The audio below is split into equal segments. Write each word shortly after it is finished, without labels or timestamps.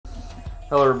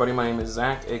Hello everybody, my name is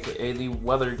Zach, aka the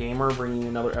Weather Gamer, bringing you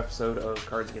another episode of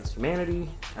Cards Against Humanity.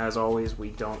 As always, we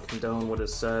don't condone what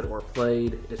is said or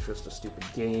played, it's just a stupid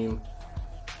game.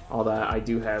 All that. I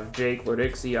do have Jake, Lord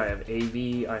Ixie, I have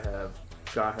AV, I have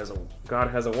God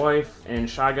has a wife, and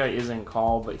Shy Guy is in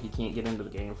call, but he can't get into the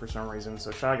game for some reason,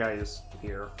 so Shy Guy is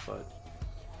here, but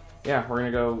yeah, we're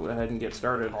gonna go ahead and get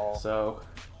started. So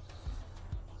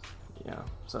yeah,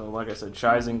 so like I said,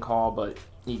 Shy's in call, but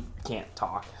he can't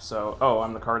talk. So,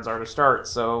 I'm the cards are to start.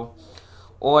 So,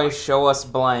 oi, show us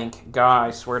blank. Guy,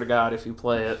 I swear to God, if you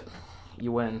play it,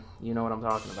 you win. You know what I'm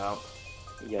talking about.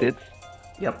 Tits?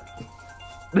 Yep.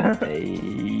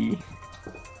 Hey.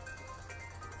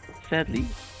 Sadly,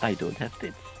 I don't have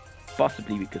tits.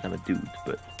 Possibly because I'm a dude,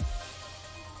 but...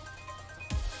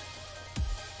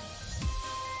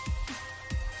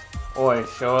 Oi,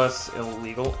 show us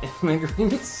illegal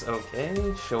immigrants.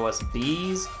 Okay. Show us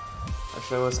bees. Or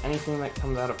show us anything that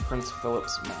comes out of Prince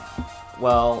Philip's mouth.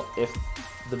 Well, if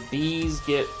the bees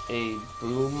get a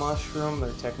boo mushroom,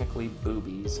 they're technically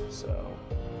boobies, so...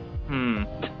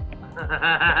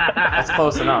 That's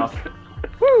close enough.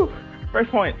 Woo!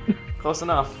 First point. Close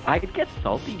enough. I could get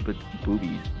salty, but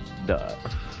boobies, duh.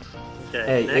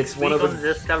 Hey, Okay, next it's one week of on the...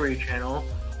 the Discovery Channel,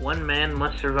 one man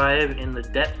must survive in the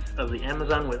depths of the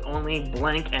Amazon with only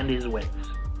blank and his wits.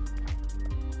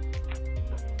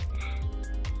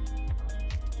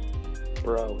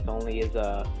 Bro, with only his,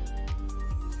 I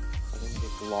think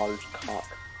his large cock.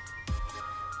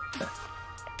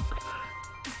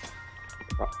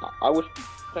 I wish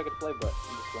I could play, but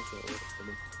I'm just looking at it.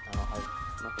 I don't have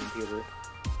my computer.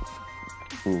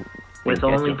 Ooh. With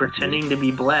only pretending to be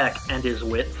black and his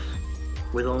wits.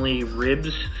 With only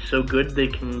ribs so good they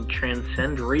can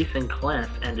transcend race and class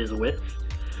and his wits.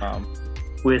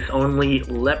 With only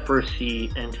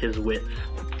leprosy and his wits.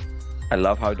 I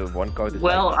love how the one card is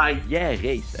Well, like, yeah,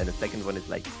 race, and the second one is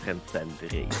like, transcend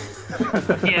race.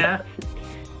 Yeah.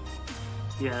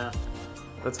 Yeah.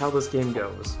 That's how this game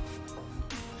goes.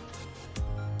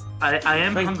 I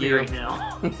am Thank hungry you. right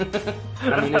now.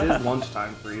 I mean, it is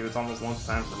lunchtime for you. It's almost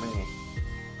lunchtime for me.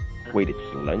 Wait,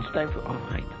 it's lunchtime for... Oh,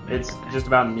 right. It's just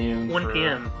about noon. 1 for-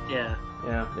 p.m. Yeah.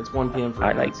 Yeah, it's 1 p.m. for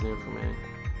I you. like- It's noon for me.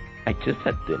 I just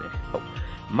had dinner. Oh,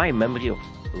 my memory of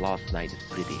last night is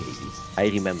pretty hazy. I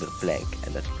remember blank,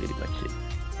 and that's pretty much it.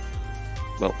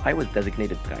 Well, I was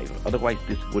designated driver, otherwise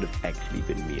this would have actually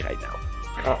been me right now.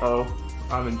 Uh-oh.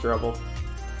 I'm in trouble.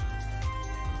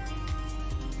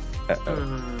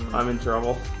 Uh-oh. I'm in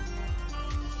trouble.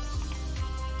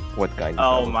 What kind of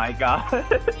Oh trouble? my god.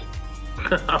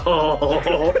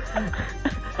 Oh.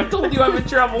 I told you I'm in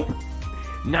trouble.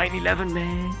 9/11,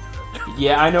 man!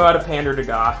 Yeah, I know how to pander to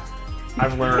God.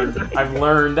 I've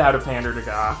learned how to pander to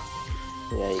God.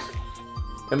 Yikes.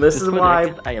 And this Just is for the why...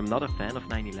 record, I am not a fan of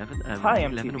 9/11. Hi,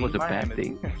 9/11 MTV. was a My bad name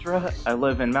thing. is Ezra. I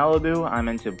live in Malibu. I'm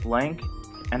into blank,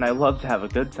 and I love to have a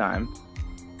good time.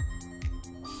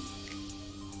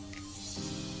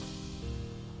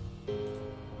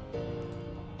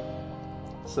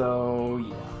 So,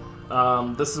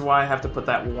 yeah. This is why I have to put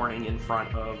that warning in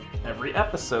front of every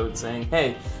episode saying,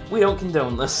 hey, we don't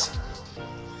condone this.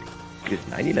 It's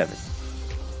 9/11.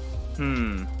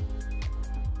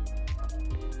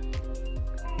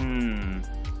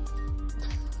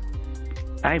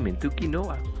 I'm into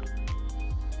quinoa.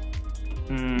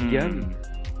 Yum.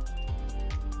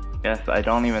 Yes, I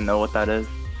don't even know what that is,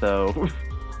 so...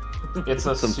 It's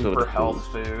a Some sort super of health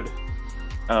food.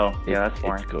 Oh, yeah, that's It's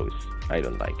boring. gross. I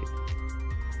don't like it.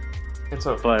 It's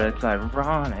okay. But it's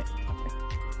ironic.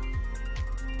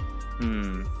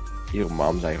 Your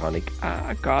mom's ironic. Ah,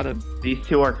 I got him. These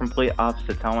two are complete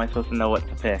opposites. How am I supposed to know what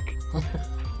to pick?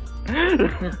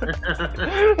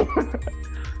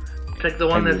 It's like the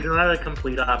one I that's mean- not a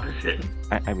complete opposite.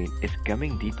 I mean, is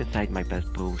coming deep inside my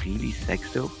best bro really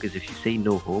sex though? Because if you say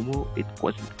no homo, it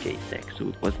wasn't gay sex, so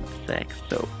it wasn't sex,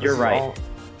 so... You're right. All...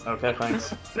 Okay,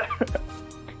 thanks.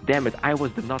 Damn it, I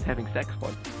was the not having sex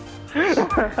one.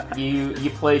 You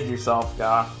played yourself,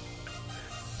 Ga.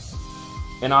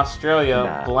 In Australia,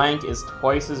 Nah. blank is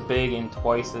twice as big and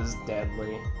twice as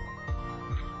deadly.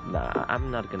 Nah,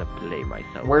 I'm not gonna play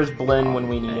myself. Where's Blinn when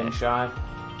we need him, Shy?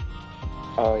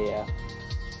 Oh yeah.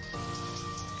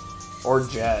 Or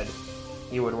Jed.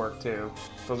 He would work too.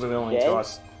 Those are the only Jed?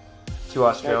 two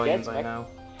Australians Jed's I know.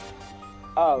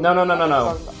 Oh. No.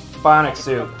 Bionic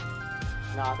Soup.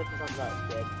 No, I think you're talking about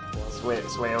Dead.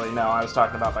 Swaley. No, I was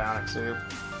talking about Bionic Soup.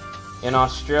 In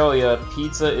Australia,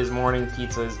 pizza is morning,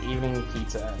 pizza is evening,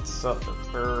 pizza at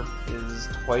supper is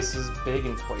twice as big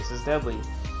and twice as deadly.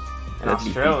 In Deadly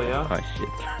Australia, people.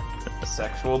 Oh shit.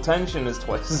 sexual tension is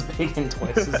twice as big and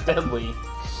twice as deadly.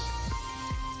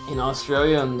 In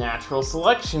Australia, natural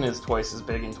selection is twice as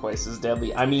big and twice as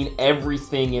deadly. I mean,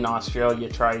 everything in Australia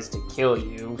tries to kill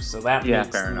you, so that Yeah,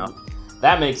 makes, fair enough.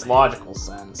 That makes logical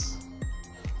sense.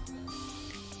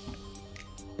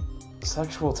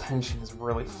 Sexual tension is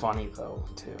really funny, though,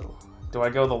 too. Do I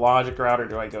go the logic route or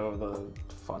do I go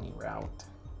the funny route?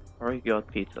 Or you go with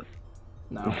pizzas.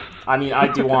 No. I mean, I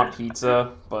do want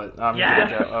pizza, but I'm Yeah.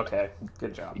 gonna go... Okay,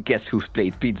 good job. Guess who's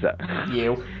played pizza?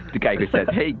 You. The guy who said,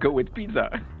 "Hey, go with pizza."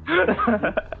 We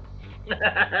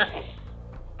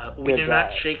do Good not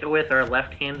job. shake it with our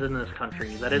left hands in this country.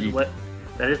 That is what.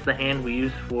 That is the hand we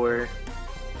use for.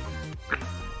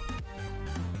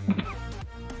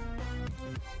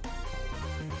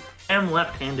 I am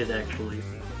left-handed, actually.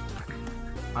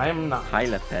 I am not. Hi,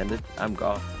 left-handed. I'm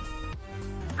God.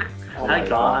 Oh Hi, my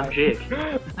God, I'm God. Jake.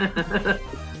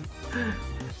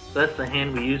 That's the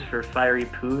hand we use for fiery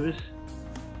poos,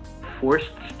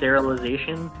 forced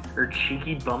sterilization, or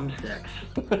cheeky bum sex.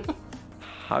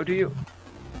 How do you?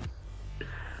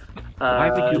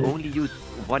 Why would you Uh, only use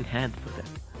one hand for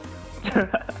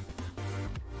that?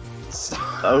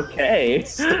 Stop. Okay.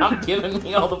 Stop giving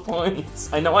me all the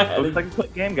points. I know I had Looks it. like a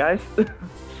quick game, guys.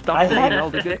 Stop I saying had- all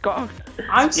the good cards.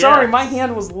 I'm sorry, Yeah. my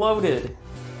hand was loaded.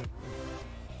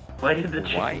 Why did the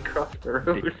chicken Why? cross the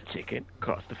The road? chicken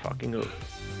crossed the fucking road.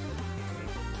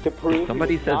 To prove If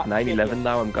somebody he was says not 9/11 chicken.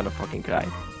 now, I'm gonna fucking cry.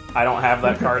 I don't have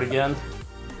that card again.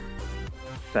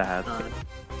 Sad.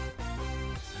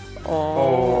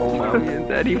 Oh, my mommy and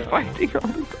daddy fighting all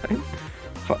the time.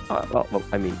 Well,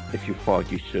 I mean, if you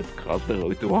fought, you should cross the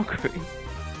road to walk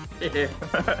away.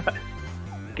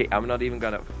 Okay, I'm not even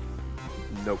gonna.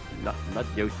 Nope, not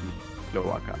Yoshi.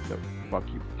 Slovakia. No, fuck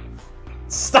you.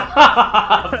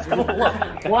 Stop!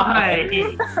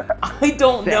 Why? I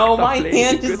don't Zach, know. stop My playing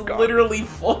hand the is good cards. literally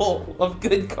full of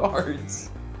good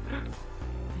cards.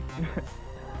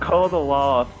 Call the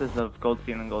law offices of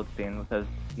Goldstein and Goldstein because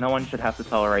no one should have to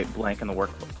tolerate blank in the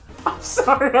workplace. I'm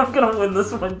sorry, I'm gonna win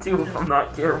this one too if I'm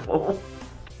not careful.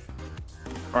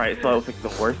 Alright, so I'll pick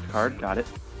the worst card, got it.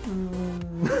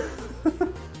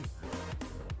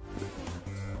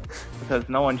 Because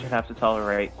no one should have to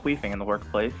tolerate queefing in the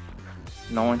workplace.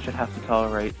 No one should have to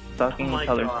tolerate sucking Oh my each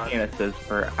other's God. penises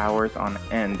for hours on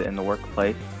end in the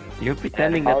workplace. You're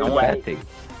pretending And that's a how bad you- thing.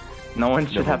 No one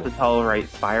should No, have no. to tolerate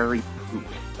fiery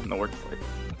poops in the workplace.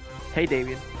 Hey,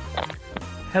 Damien.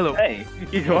 Hello. Hey,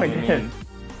 you joined in.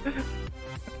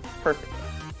 Perfect.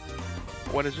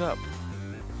 What is up?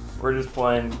 We're just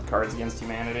playing Cards Against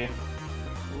Humanity.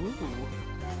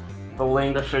 The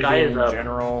link The should sky be is in up.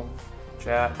 general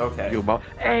chat. Okay. Your mom.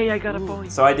 Hey, I got a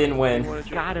point. So I didn't You win. wanna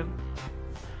check? Got him.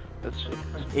 Let's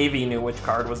see. AV knew which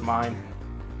card was mine.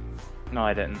 No,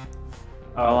 I didn't.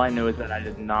 Oh. All I knew is that I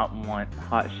did not want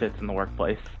hot shits in the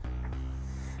workplace.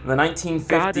 In the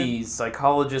 1950s,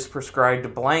 psychologists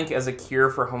prescribed blank as a cure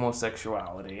for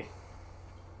homosexuality.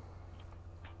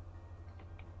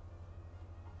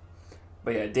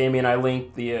 But yeah, Damien, I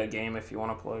linked the game if you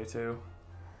want to play too.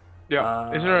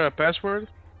 Yeah. Is there a password?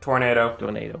 Tornado.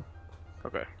 Tornado.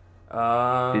 Okay.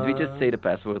 Did we just say the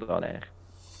password on air?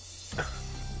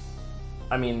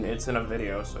 I mean, it's in a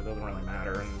video, so it doesn't really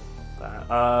matter. And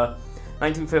that.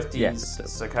 1950s, Yeah, so-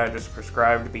 psychiatrists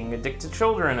prescribed being addicted to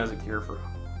children as a cure for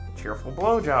cheerful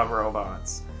blowjob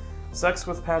robots. Sex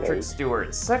with Patrick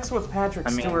Stewart. Sex with Patrick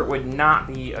I mean- Stewart would not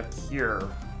be a cure.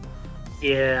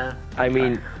 Yeah. I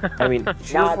mean,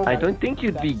 Cheerful. I don't think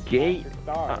you'd be gay.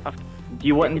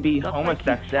 You wouldn't be It's not like he's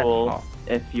that homosexual hot.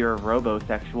 if you're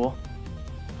robosexual.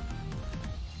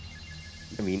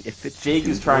 I mean, if it's Jake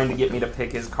is trying to get me to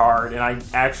pick his card, and I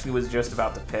actually was just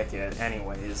about to pick it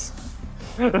anyways.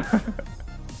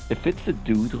 If it's a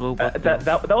dude robot,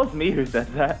 that was me who said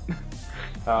that.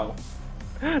 Oh.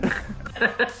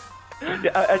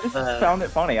 Yeah, I just found it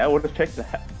funny. I would have picked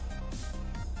that.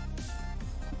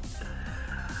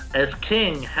 As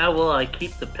king, how will I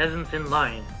keep the peasants in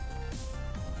line?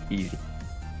 easy.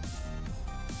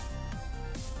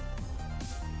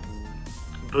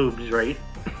 Boobs, right?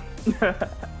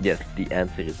 Yes, the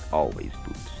answer is always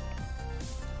boobs.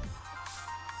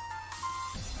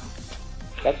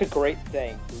 That's a great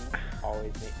thing. Boobs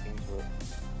always make things work.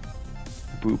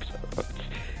 Boobs.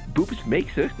 Boobs make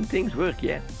certain things work,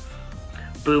 yeah.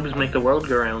 Boobs make the world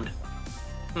go round.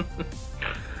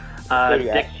 There you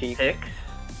Dick ass cheek. pics.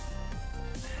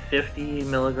 50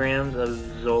 milligrams of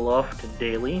Zoloft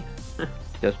daily.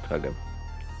 Just hug him.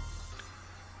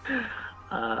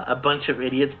 A bunch of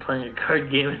idiots playing a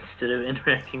card game instead of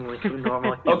interacting with two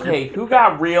normal humans. Okay, who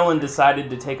got real and decided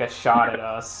to take a shot at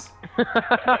us?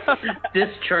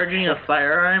 Discharging a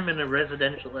firearm in a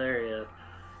residential area.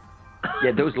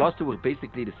 Yeah, those last two were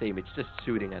basically the same. It's just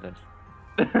shooting at us.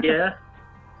 Yeah.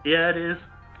 Yeah, it is.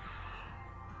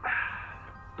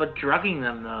 But drugging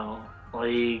them, though,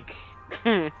 like...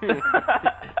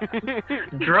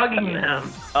 drugging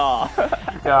them. Oh.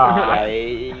 God.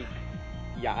 Yikes.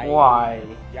 Yikes. Why?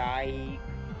 Yikes.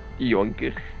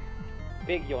 Yonker.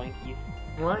 Big yoinkies.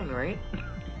 Line, right?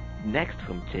 Next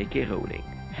from J.K. Rowling,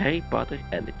 Harry Potter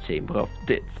and the Chamber of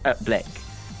Tits. Blank.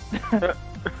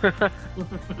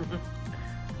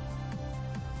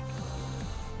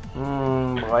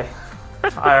 Boy.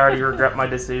 I already regret my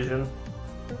decision.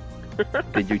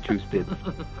 Did you choose Tits?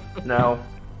 No.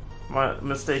 My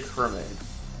mistakes were made.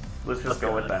 Let's just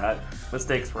go with that.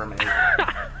 Mistakes were made.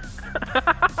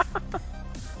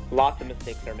 Lots of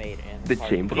mistakes are made in The Harry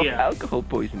Chamber of Yeah. Alcohol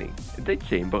Poisoning. The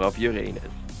Chamber of Uranus.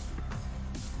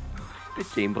 The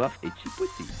Chamber of Itchy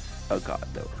Pussy. Oh god,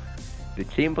 no. The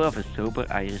Chamber of a sober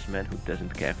Irishman who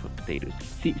doesn't care for potatoes.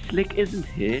 See, Slick isn't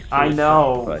here, so I it's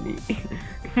know. not funny.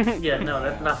 Yeah, no,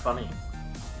 that's not funny.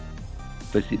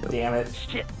 Pussy though. Damn it.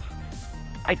 Shit!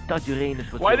 I thought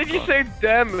Uranus was Why so did you fun. say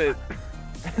damn it?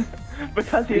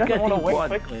 Because he Because doesn't want he to win won.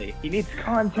 quickly. He needs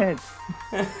content.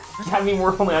 I mean,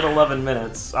 we're only at 11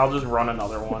 minutes. I'll just run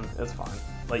another one. It's fine.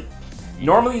 Like,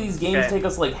 normally these games Okay. take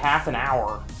us like half an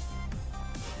hour.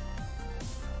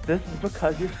 This is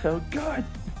because you're so good.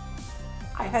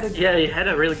 I had a... Yeah, he had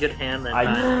a really good hand that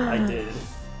time. I did.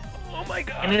 Oh my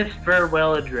god. In his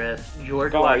farewell address,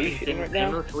 George Oh, are you Washington shitting right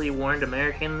now? famously warned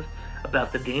Americans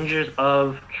about the dangers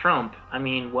of Trump. I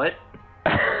mean, what?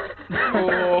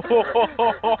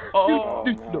 Oh,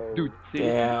 Dude, no. no, dude,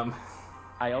 seriously. Damn.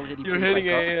 I already You're played hitting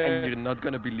my card, a, and you're not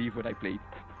gonna believe what I played.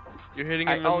 You're hitting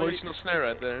I an already- emotional snare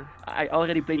right there. I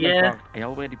already played Yeah. my card. I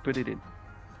already put it in.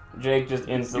 Jake just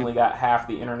instantly got half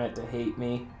the internet to hate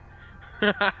me.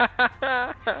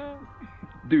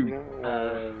 Dude,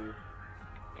 No.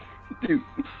 dude.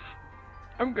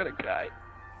 I'm gonna cry.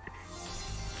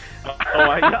 Oh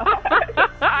my god.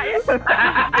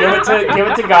 Give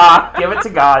it to God. Give it to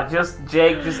God. Just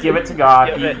Jake, just give it to God.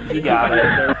 Give it. He got it.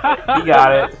 He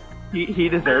got it. He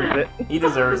deserves it. He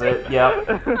deserves it. Yep.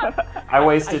 I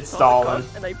wasted saw the Stalin.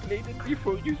 card and I played it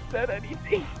before you said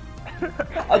anything.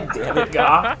 God damn it,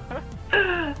 God.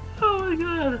 Oh my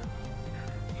god.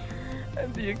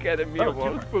 And the Academy Oh,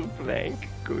 Award for Blank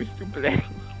goes to Blank.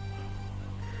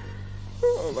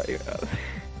 Oh my god.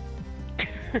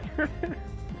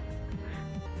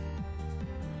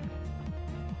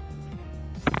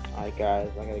 Alright guys,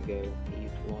 I gotta go eat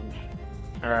lunch.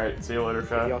 Alright, see you later,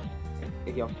 Shad.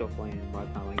 If y'all still playing by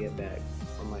the time I get back,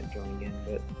 I might join again,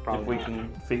 but probably If we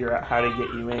not. can figure out how to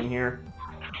get you in here.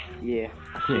 Yeah.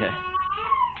 Yeah.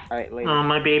 Alright, later. Oh,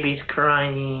 my baby's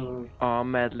crying. Oh,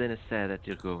 Madeline is sad that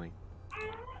you're going.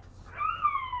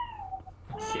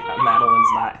 Yeah, Madeline's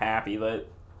not happy that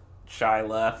Shy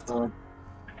left.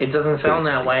 It doesn't sound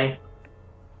that way.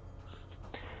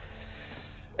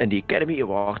 And the Academy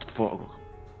Award for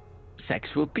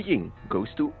Sexual Being goes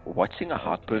to Watching a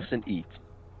Hot Person Eat.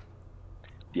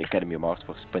 The Academy Award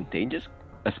for Spontaneous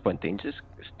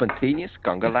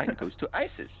Conga Line goes to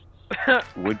ISIS.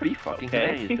 Would be fucking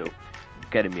Okay. hilarious though.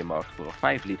 Academy Award for a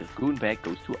 5-liter goon bag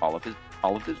goes to all of this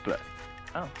blood.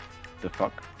 Oh. The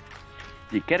fuck?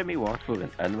 The Academy Award for an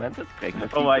unwanted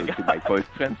pregnancy Oh my goes to God. my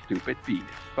boyfriend's stupid penis.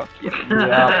 Fuck yeah.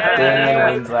 Yeah,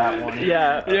 Damien wins that one.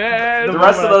 Yeah. Yeah. The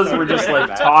rest of those were just like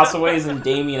tossaways, and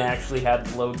Damien actually had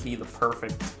low-key the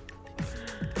perfect.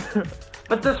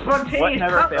 But the spontaneous What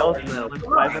never stuff- fails is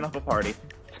liven up a party.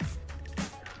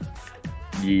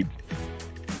 Yeet.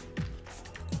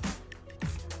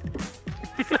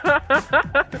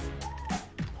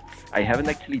 I haven't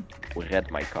actually read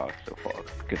my cards so far,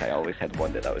 because I always had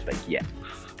one that I was like, yeah.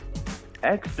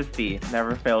 Ecstasy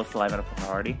never fails to liven up a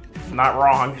party. Not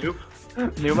wrong.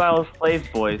 Nubile Slave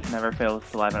Boys never fails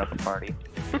to liven up a party.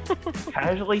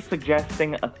 Casually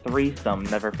suggesting a threesome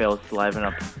never fails to liven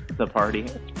up the party.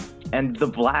 And the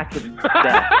black is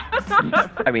death.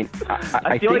 I mean,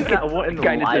 I feel think like that wouldn't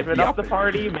kinda does liven the up the opposite.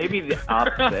 party. Maybe the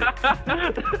opposite.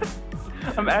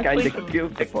 I'm actually Kinda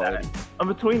kills the party. I'm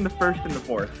between the first and the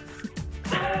fourth.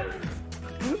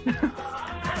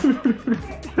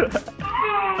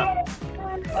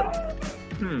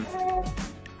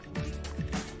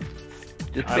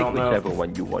 Just I pick don't know. whichever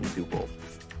one you want to, Bob.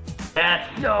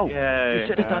 Yes. No! Yay. You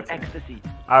should have done Yeah. ecstasy.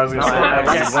 I was gonna No, say I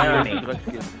like ecstasy.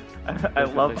 irony. I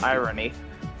love irony.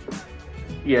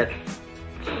 Yes.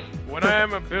 When I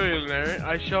am a billionaire,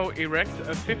 I shall erect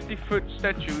a 50-foot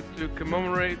statue to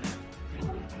commemorate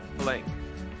blank.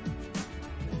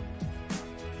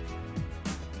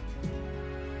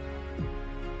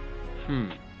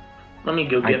 Let me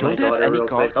go I get my don't have daughter any real quick.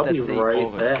 cards I'll be that say right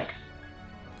over. back.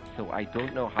 So I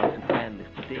don't know how to plan this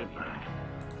today.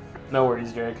 No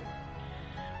worries, Jake.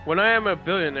 When I am a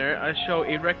billionaire, I shall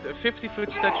erect a 50-foot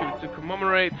statue to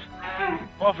commemorate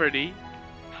poverty.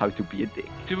 How to be a dick.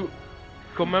 To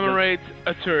commemorate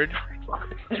a third.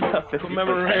 To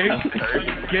commemorate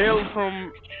Gail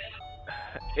from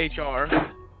HR.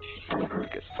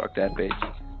 Because fuck that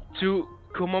bitch. To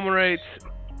commemorate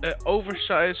an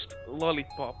oversized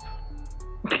lollipop.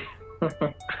 Say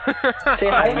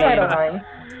hi, Madeline.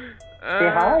 Say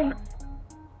hi.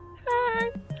 Hi.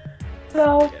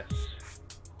 No.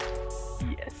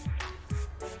 Yes.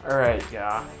 Alright,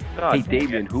 yeah. Hey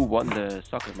Damien, who won the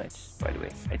soccer match, by the way?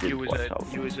 I didn't watch how.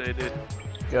 USA did.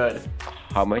 Good.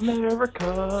 How much?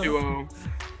 2-0.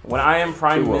 When I am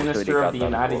Prime 2-0, Minister so of they the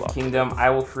got United that Kingdom, I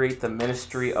will create the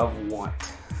Ministry of Want.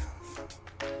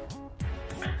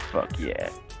 Fuck yeah.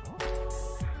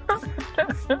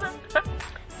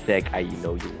 Zach, I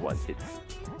know you want it.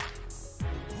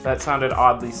 That sounded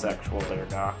oddly sexual there,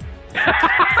 Doc.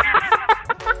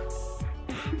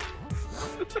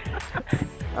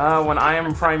 When I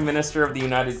am Prime Minister of the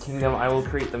United Kingdom, I will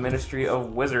create the Ministry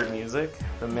of Wizard Music,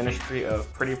 the Ministry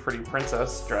of Pretty Pretty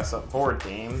Princess Dress-Up Board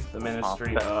Game, the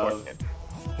Ministry of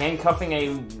handcuffing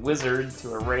a wizard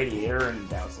to a radiator and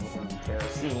dousing him in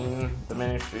kerosene, the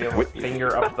Ministry of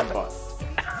Finger Up the Butt.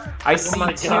 I see Oh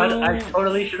my two... god, I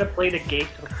totally should have played a game.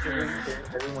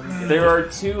 There are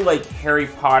two, like, Harry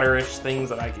Potter-ish things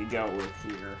that I could go with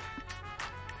here.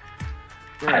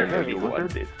 I know you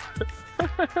want it.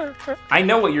 I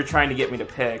know what you're trying to get me to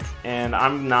pick, and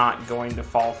I'm not going to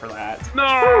fall for that.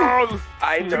 No!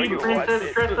 I know you want Princess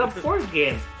it. Dress Up Board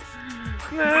Game.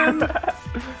 Man.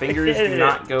 Fingers do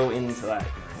not go into that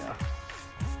area.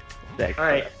 Zach,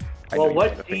 Alright, I know well, you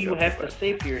what wanna do pick you up have the to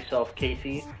say for yourself,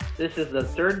 Casey? This is the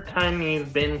third time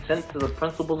you've been sent to the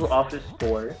principal's office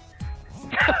for.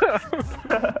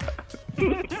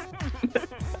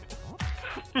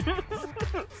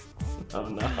 Oh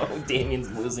no,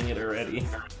 Damien's losing it already.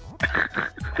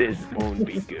 This won't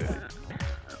be good.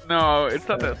 No, it's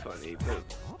not that funny, but...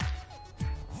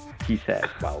 He said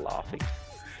while laughing.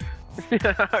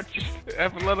 Yeah, just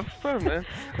have a lot of fun, man.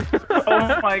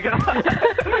 Oh my god.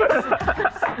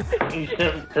 You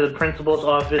sent to the principal's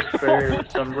office for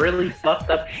some really fucked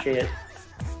up shit.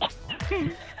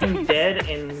 Dead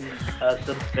in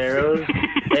Sub-Pharaoh's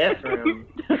bathroom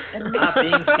and not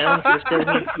being found for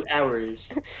 72 hours.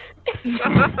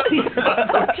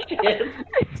 Fucked up shit.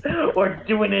 Or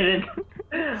doing it in...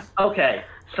 Okay,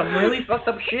 some really fucked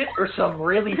up shit or some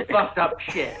really fucked up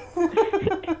shit?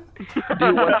 Do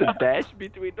you want to dash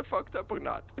between the fucked up or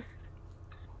not?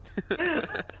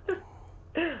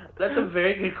 That's a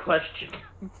very good question.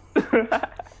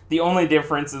 The only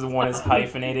difference is one is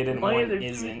hyphenated and Why are one there two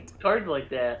isn't. cards like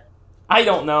that? I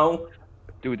don't know.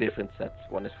 Two different sets.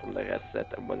 One is from the red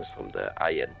set and one is from the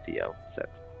INTL set.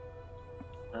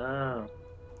 Oh.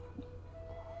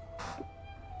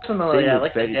 Personally, I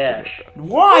like the dash.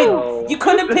 Why? Oh. You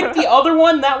couldn't have picked the other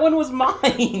one? That one was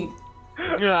mine.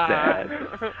 Sad.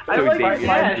 I So like Damien the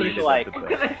dash. hated it like- at the What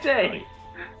best. can I say?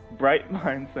 Bright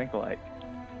minds think alike.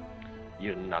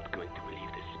 You're not going to believe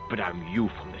this, but I'm you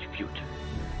from the future.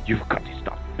 You've got to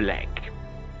stop blank.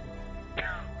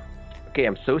 Okay,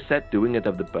 I'm so sad doing it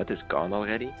if the butt is gone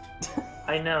already.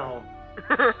 I know.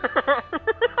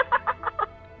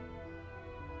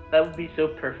 That would be so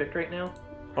perfect right now.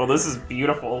 Oh, this is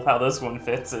beautiful how this one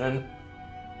fits in.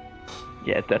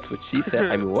 Yeah, that's what she said.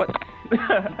 I mean, what?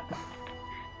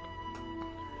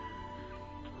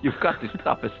 You've got to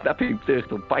stop a snapping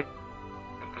turtle bite.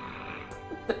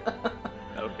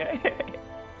 Okay.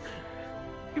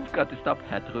 You've got to stop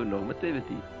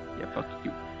heteronormativity. Yeah, fuck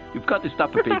you. You've got to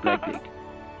stop a big black dick.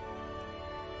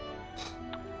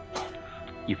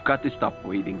 You've got to stop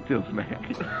waiting till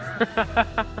married.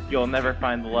 You'll never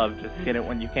find love, just get it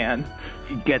when you can.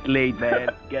 Get laid, man.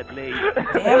 Get laid.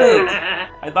 Damn it!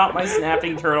 I thought my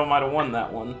snapping turtle might have won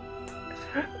that one.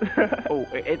 Oh,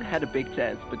 it had a big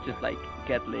chance, but just like,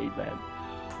 get laid, man.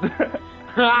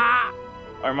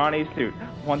 Armani suit,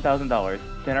 $1,000.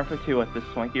 Dinner for two at this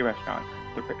swanky restaurant,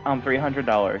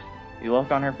 $300. You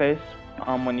look on her face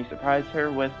when you surprise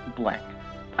her with blank.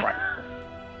 Right.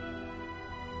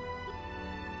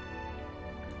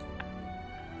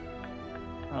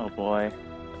 Oh boy.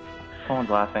 Someone's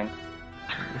laughing.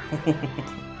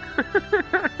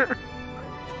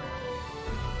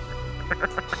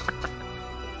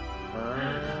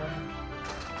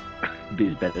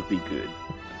 This better be good.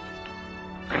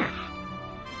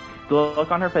 The look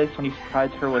on her face when you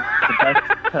surprise her with the best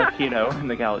taquito in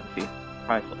the galaxy.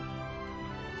 Priceless.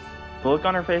 The look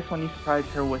on her face when you surprise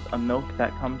her with a milk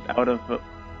that comes out of a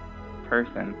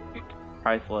person.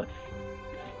 Priceless.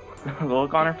 The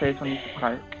look on her face when you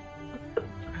surprise...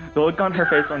 The look on her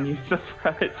face when you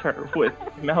surprise her with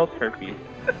mouth herpes.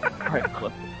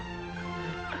 Priceless.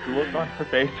 The look on her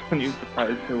face when you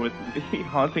surprise her with the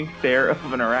haunting stare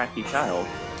of an Iraqi child.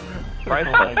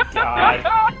 Priceless. Oh my god.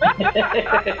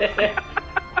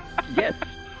 Yes.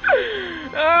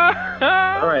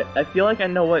 Alright, I feel like I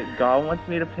know what God wants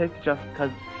me to pick just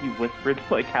because he whispered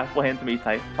like halfway into me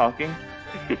talking.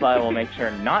 So I will make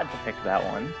sure not to pick that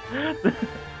one.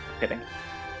 Kidding.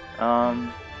 I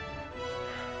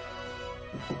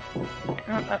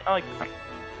like that.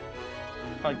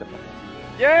 I like that one.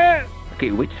 Yes!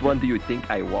 Okay, which one do you think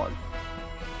I was?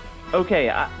 Okay,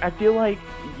 I feel like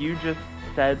you just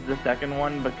said the second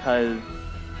one because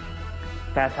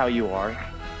that's how you are.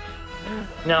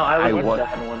 No, I was- was the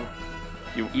second one.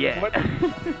 Yeah.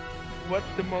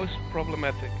 What's the most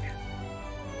problematic?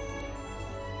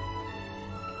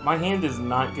 My hand is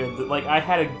not good. Like, I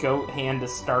had a goat hand to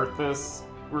start this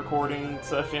recording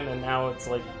session, and now it's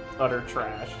like utter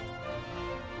trash.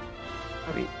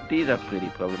 I mean, these are pretty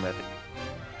problematic.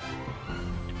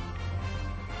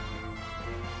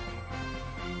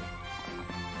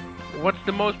 What's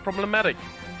the most problematic?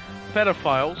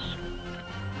 Pedophiles,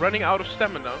 running out of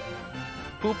stamina,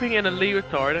 pooping in a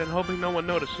leotard and hoping no one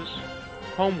notices,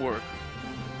 homework.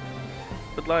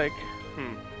 But like,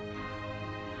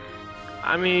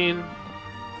 I mean,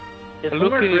 Is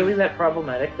homework looking- really that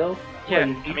problematic, though? Yeah, I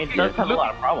mean, it does have a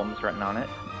lot of problems written on it.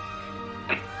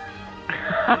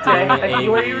 Okay, I see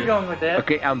where you were going with that.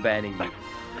 Okay, I'm banning you.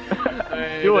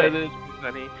 Do it. That is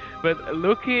funny. But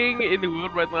looking in the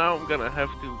world right now, I'm gonna have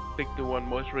to pick the one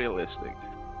most realistic.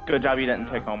 Good job you didn't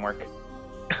take homework.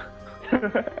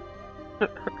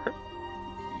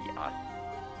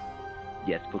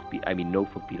 Yes, for I mean, no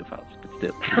for pedophiles, but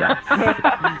still. Yeah.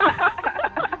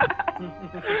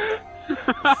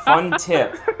 Fun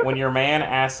tip: when your man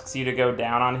asks you to go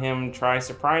down on him, try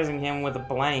surprising him with a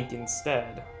blank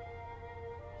instead.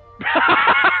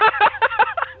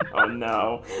 Oh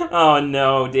no! Oh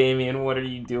no, Damien, what are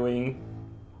you doing?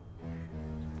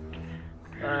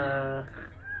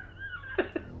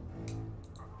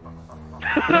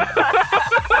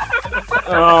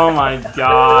 Oh my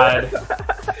god!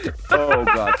 Oh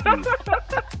god, please.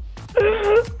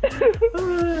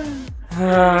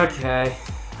 Okay.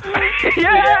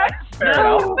 Yeah! Fair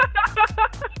enough.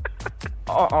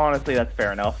 Honestly, that's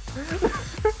fair enough.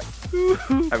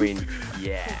 I mean,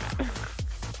 yeah.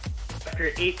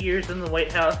 After 8 years in the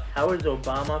White House, how is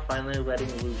Obama finally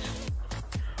letting loose?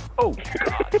 Oh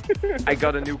god. I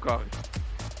got a new card.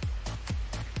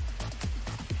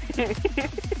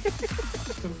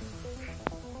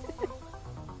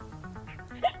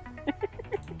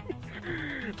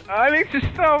 I need to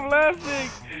stop laughing.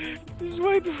 This is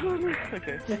way too funny.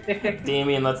 Okay.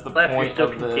 Damien, that's the Laugh, point you're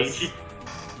so of this. contagious.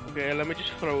 Okay, let me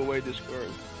just throw away this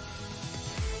card.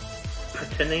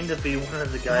 Pretending to be one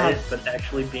of the guys, but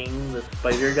actually being the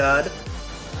spider god.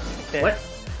 What?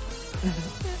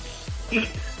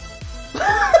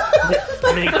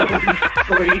 Making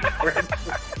stories for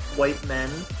white men.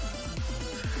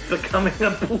 Becoming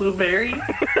a blueberry?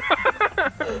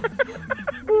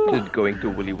 Just going to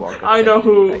Willy Wonka. I know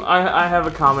who. I have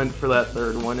a comment for that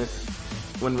third one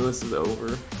when this is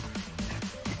over.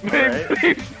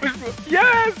 Alright.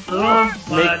 Yes!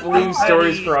 Make believe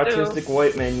stories for autistic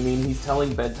white men. You mean he's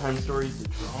telling bedtime stories to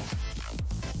Trump?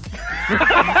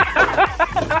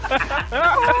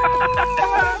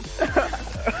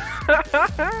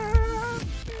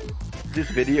 This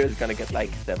video is gonna get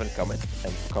like 7 comments,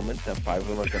 and 5 of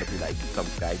them are gonna be like some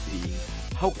guy being,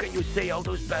 how can you say all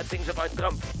those bad things about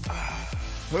Trump?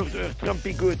 Herder, Trump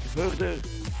be good, herder.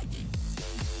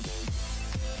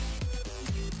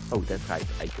 Oh, that's right,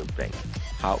 I killed Banks.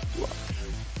 How? Well,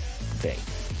 thanks.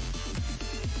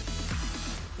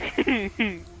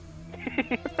 Damien.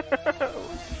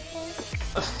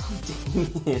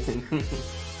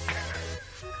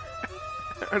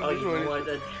 Oh, you know what?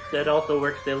 That also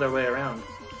works the other way around.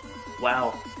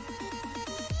 Wow.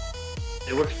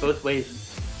 It works both ways.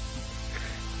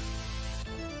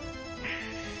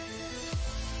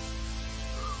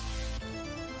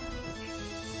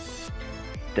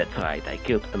 That's right, I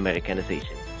killed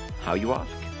Americanization. How you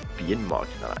ask? Being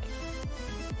marginalized.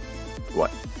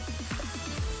 What?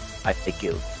 I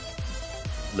killed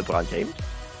LeBron James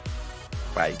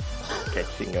by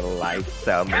catching a live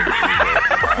salmon.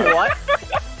 What?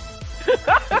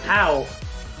 How?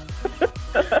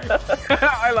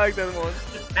 I like that one.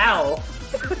 How?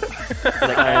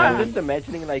 Like, I'm just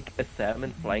imagining like a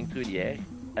salmon flying through the air,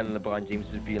 and LeBron James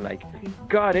just being like,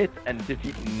 got it, and just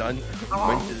he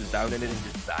munches down in it and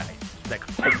just dies. It's like,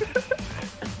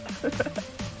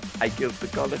 I killed the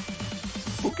color.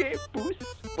 Who Okay, Boost.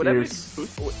 Whatever. Juice.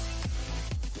 Boost.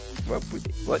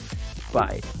 What?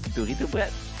 Spy. Dorito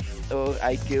bread. Or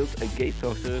I killed a gay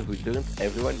sorcerer who turned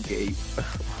everyone gay.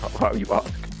 How you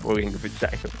ask for a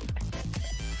vagina?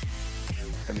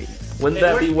 I mean, Wouldn't It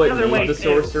that be works what the other made way, the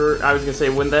too. sorcerer? I was gonna say,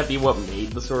 wouldn't that be what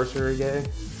made the sorcerer gay?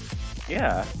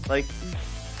 Yeah, like,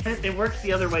 It works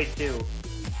the other way too.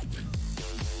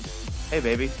 hey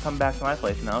baby, come back to my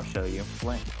place and I'll show you.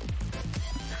 Blink.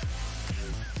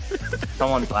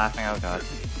 Someone's laughing out loud.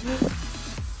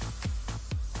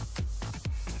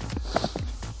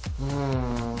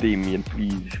 Damien,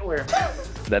 please. Sure.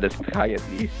 Let us try at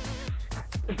least.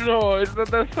 No, it's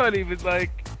not that funny, but like,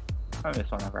 I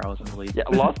miss whenever I was in the lead. Yeah,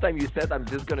 last time you said I'm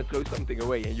just gonna throw something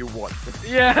away and you won.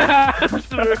 yeah, that's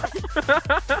true.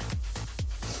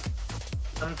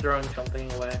 I'm throwing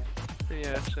something away.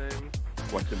 Yeah, same.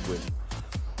 Watch him win.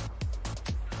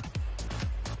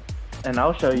 And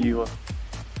I'll show you a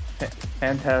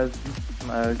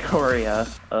phantasmagoria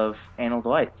of anal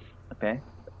delights, okay?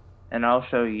 And I'll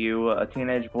show you a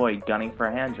teenage boy gunning for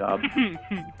a hand job.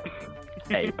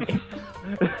 Hey,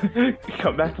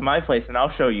 come back to my place and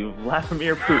I'll show you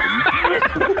Vladimir Putin.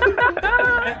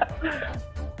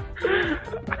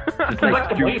 Just like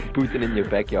shoot Putin in your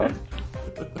backyard.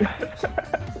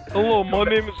 Hello, my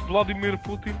name is Vladimir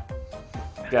Putin.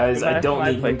 Guys, I That's don't my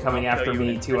need him place. coming I'll show after you me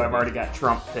in too. I've already got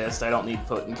Trump pissed. I don't need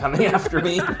Putin coming after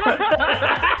me.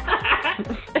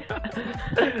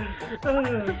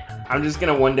 I'm just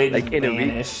gonna one day just Like in a week.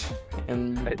 vanish.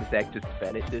 And Zach just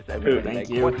vanishes and we're Thank like,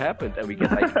 you. what happened? And we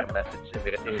get like a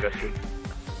message in Russian.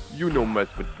 You know mess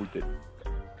with Putin.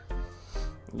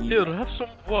 Here, have some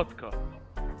vodka.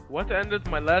 What ended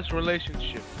my last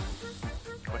relationship?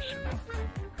 Question mark.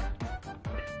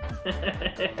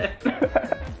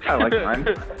 I like mine.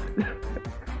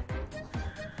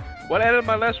 What ended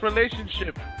my last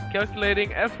relationship?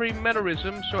 Calculating every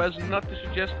mannerism so as not to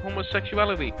suggest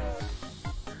homosexuality.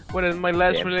 What ended my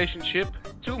last Damn. relationship?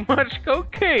 Too much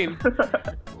cocaine.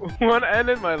 What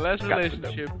ended my last Got to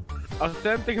relationship?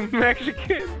 Authentic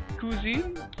Mexican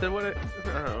cuisine? Is that what I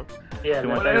don't know. Yeah,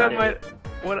 What that's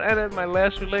What ended my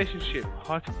last relationship?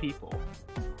 Hot people.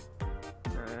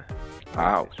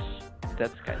 Wow.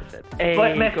 That's kind of sad. Hey,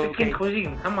 But Mexican cocaine.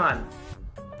 cuisine, come on.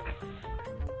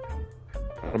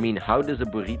 I mean, how does a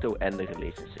burrito end a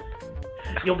relationship?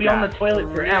 You'll be on the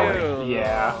toilet for hours.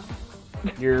 yeah.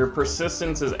 Your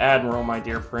persistence is admirable, my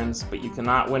dear prince, but you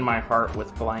cannot win my heart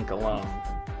with blank alone.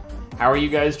 How are you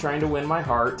guys trying to win my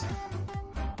heart?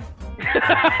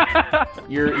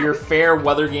 Your fair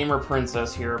weather gamer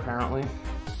princess here, apparently.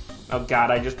 Oh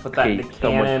god, I just put that Okay, into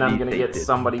someone canon. I'm please gonna take get it.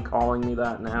 somebody calling me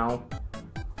that now.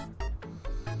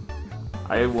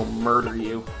 I will murder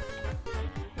you.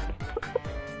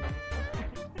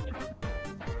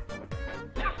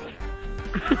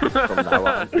 From now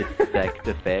on, it's Zach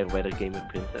the fair weather gamer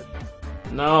princess.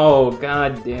 No,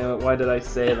 god damn it, why did I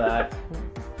say that?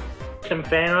 Some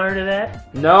fan art of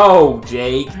that? No,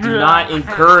 Jake, do not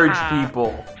encourage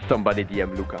people. Somebody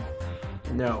DM Luca.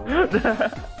 No.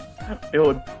 It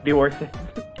would be worth it.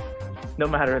 No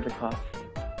matter the cost.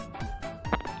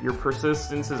 Your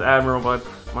persistence is admirable,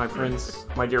 my prince,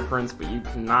 my dear prince, but you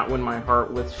cannot win my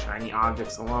heart with shiny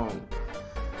objects alone.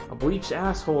 A bleached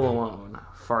asshole alone.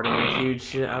 Farting a huge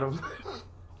shit out of...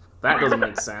 That doesn't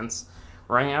make sense.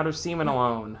 Running out of semen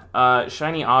alone.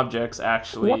 Shiny objects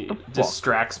actually What the fuck?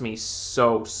 distracts me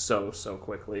so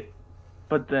quickly.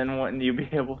 But then wouldn't you be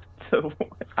able to...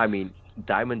 I mean,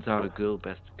 diamonds are a girl's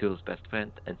best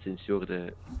friend, and since you're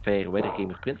the fair weather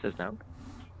gamer princess now,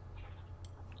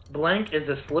 Blank is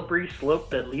a slippery slope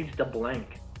that leads to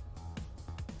blank.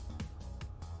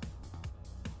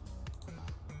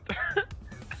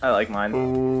 I like mine.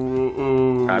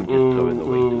 Ooh, I'm just throwing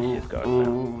away two shit cards now.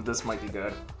 ooh, this might be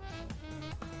good.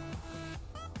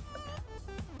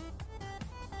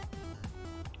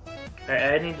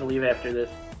 I need to leave after this.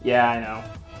 Yeah, I know.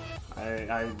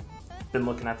 I've been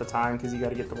looking at the time because you got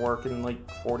to get to work in like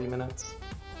 40 minutes.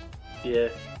 Yeah.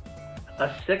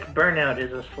 A sick burnout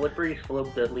is a slippery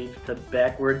slope that leads to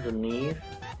backwards and knees.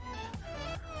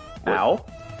 Ow.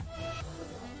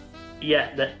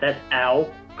 Yeah, that's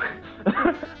ow.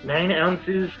 9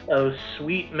 ounces of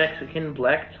sweet Mexican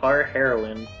black tar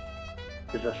heroin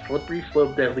is a slippery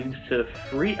slope that leads to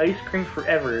free ice cream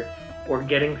forever or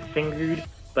getting fingered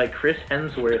by Chris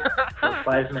Hemsworth for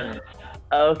 5 minutes.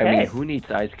 Okay. I mean, who needs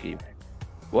ice cream?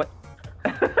 What?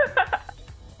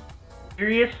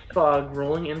 Furious fog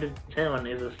rolling into town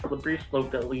is a slippery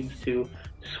slope that leads to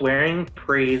swearing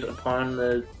praise upon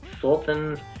the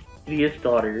Sultan's hideous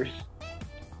daughters.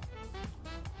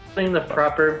 Saying the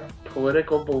proper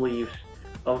political beliefs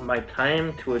of my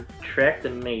time to attract a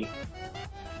mate.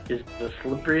 is the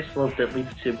slippery slope that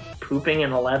leads to pooping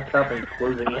in a laptop and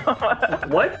closing it.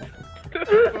 What?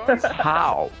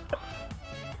 How?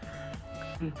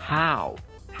 How?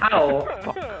 How?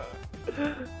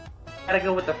 Gotta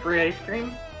go with the free ice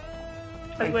cream?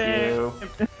 Thank you.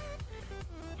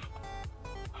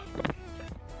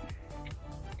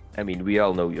 I mean, we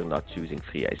all know you're not choosing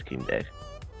free ice cream there.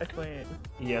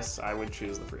 Yes, I would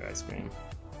choose the free ice cream.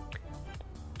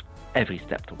 Every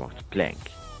step towards blank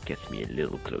gets me a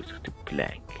little closer to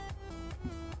blank.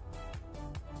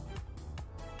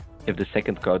 If the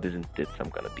second card isn't this, I'm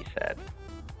gonna be sad.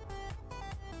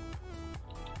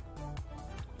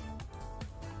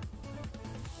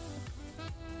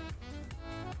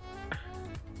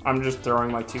 I'm just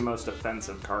throwing my 2 most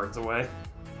offensive cards away.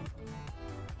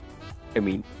 I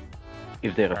mean,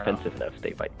 if they're offensive enough,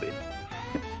 they might win.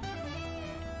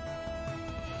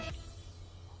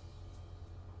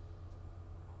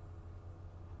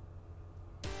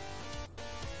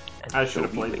 I should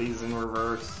have played these in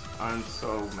reverse. I'm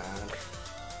so mad.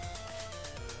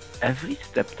 Every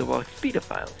step towards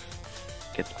pedophiles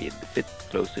gets me a bit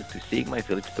closer to seeing my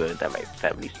village burned and my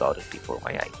family slaughtered before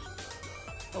my eyes.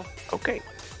 Oh, okay.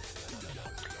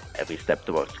 Every step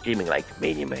towards screaming like a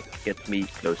maniac gets me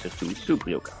closer to super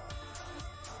yoga.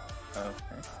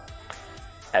 Okay.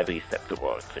 Every step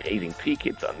towards raising 3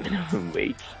 kids on minimum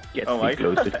wage gets Oh me my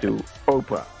closer to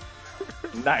Oprah.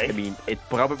 Nice. I mean, it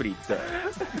probably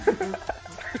does.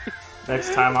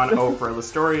 Next time on Oprah, the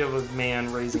story of a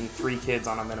man raising 3 kids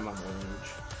on a minimum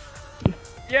wage.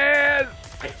 Yes!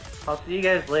 I'll see you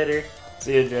guys later.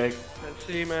 See you, Jake. Let's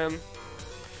see, man.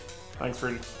 Thanks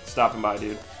for stopping by,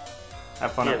 dude.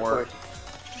 Have fun Yeah, at of work. course.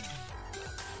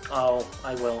 Oh,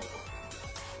 I will.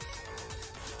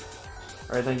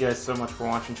 Alright, thank you guys so much for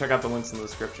watching. Check out the links in the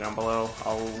description down below.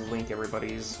 I'll link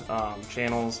everybody's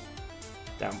channels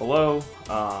down below.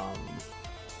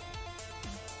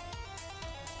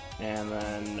 And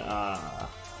then,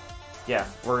 yeah,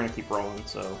 we're going to keep rolling,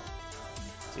 so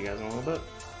see you guys in a little bit.